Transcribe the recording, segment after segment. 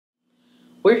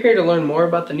We're here to learn more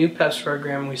about the new PEPs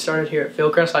program we started here at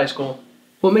Fieldcrest High School.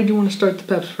 What made you want to start the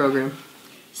PEPs program?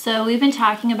 So we've been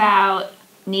talking about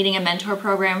needing a mentor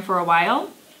program for a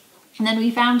while, and then we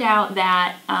found out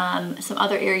that some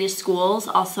other area schools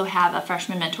also have a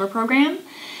freshman mentor program,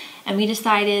 and we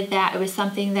decided that it was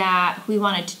something that we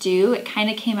wanted to do. It kind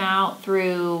of came out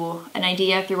through an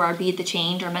idea through our Be the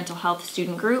Change, our mental health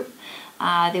student group.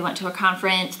 They went to a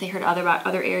conference, they heard about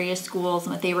other area schools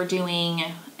and what they were doing,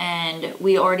 and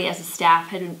we already as a staff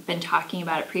had been talking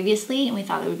about it previously, and we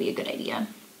thought it would be a good idea.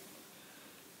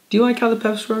 Do you like how the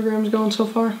PEPs program is going so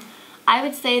far? I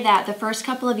would say that the first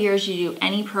couple of years you do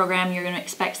any program, you're going to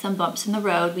expect some bumps in the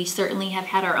road. We certainly have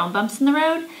had our own bumps in the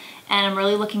road, and I'm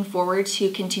really looking forward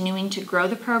to continuing to grow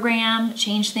the program,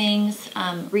 change things,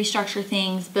 restructure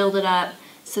things, build it up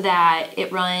so that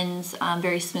it runs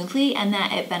very smoothly and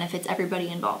that it benefits everybody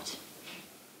involved.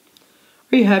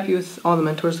 Are you happy with all the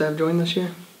mentors that have joined this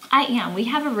year? I am. We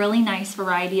have a really nice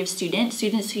variety of students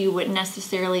who you wouldn't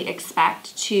necessarily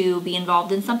expect to be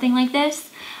involved in something like this.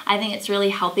 I think it's really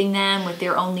helping them with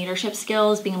their own leadership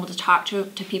skills, being able to talk to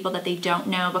people that they don't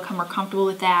know, become more comfortable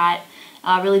with that,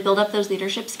 really build up those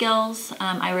leadership skills.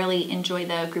 I really enjoy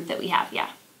the group that we have, yeah.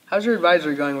 How's your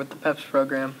advisory going with the PEPs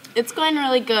program? It's going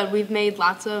really good. We've made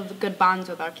lots of good bonds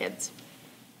with our kids.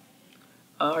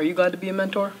 Are you glad to be a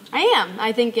mentor? I am.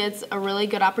 I think it's a really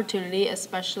good opportunity,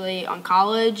 especially on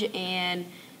college and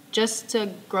just to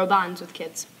grow bonds with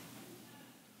kids.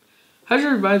 How's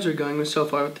your advisory going so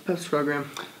far with the PEPs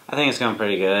program? I think it's going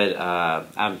pretty good.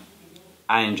 I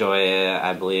enjoy it.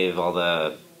 I believe all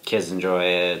the kids enjoy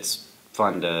it. It's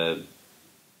fun to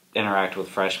interact with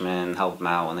freshmen, help them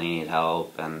out when they need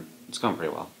help, and it's going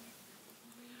pretty well.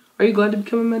 Are you glad to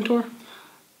become a mentor?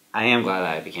 I am glad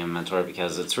I became a mentor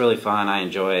because it's really fun. I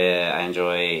enjoy it. I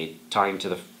enjoy talking to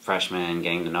the freshmen,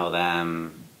 getting to know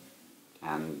them,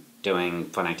 and doing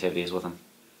fun activities with them.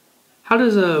 How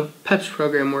does a PEPs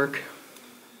program work?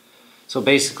 So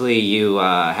basically you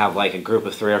have like a group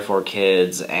of 3 or 4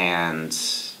 kids, and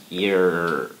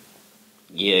you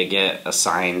get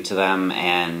assigned to them,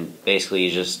 and basically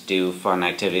you just do fun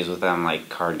activities with them like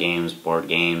card games, board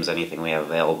games, anything we have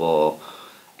available,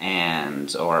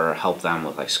 or help them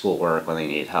with like schoolwork when they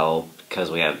need help, because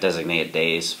we have designated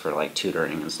days for like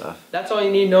tutoring and stuff. That's all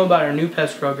you need to know about our new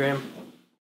PEPs program.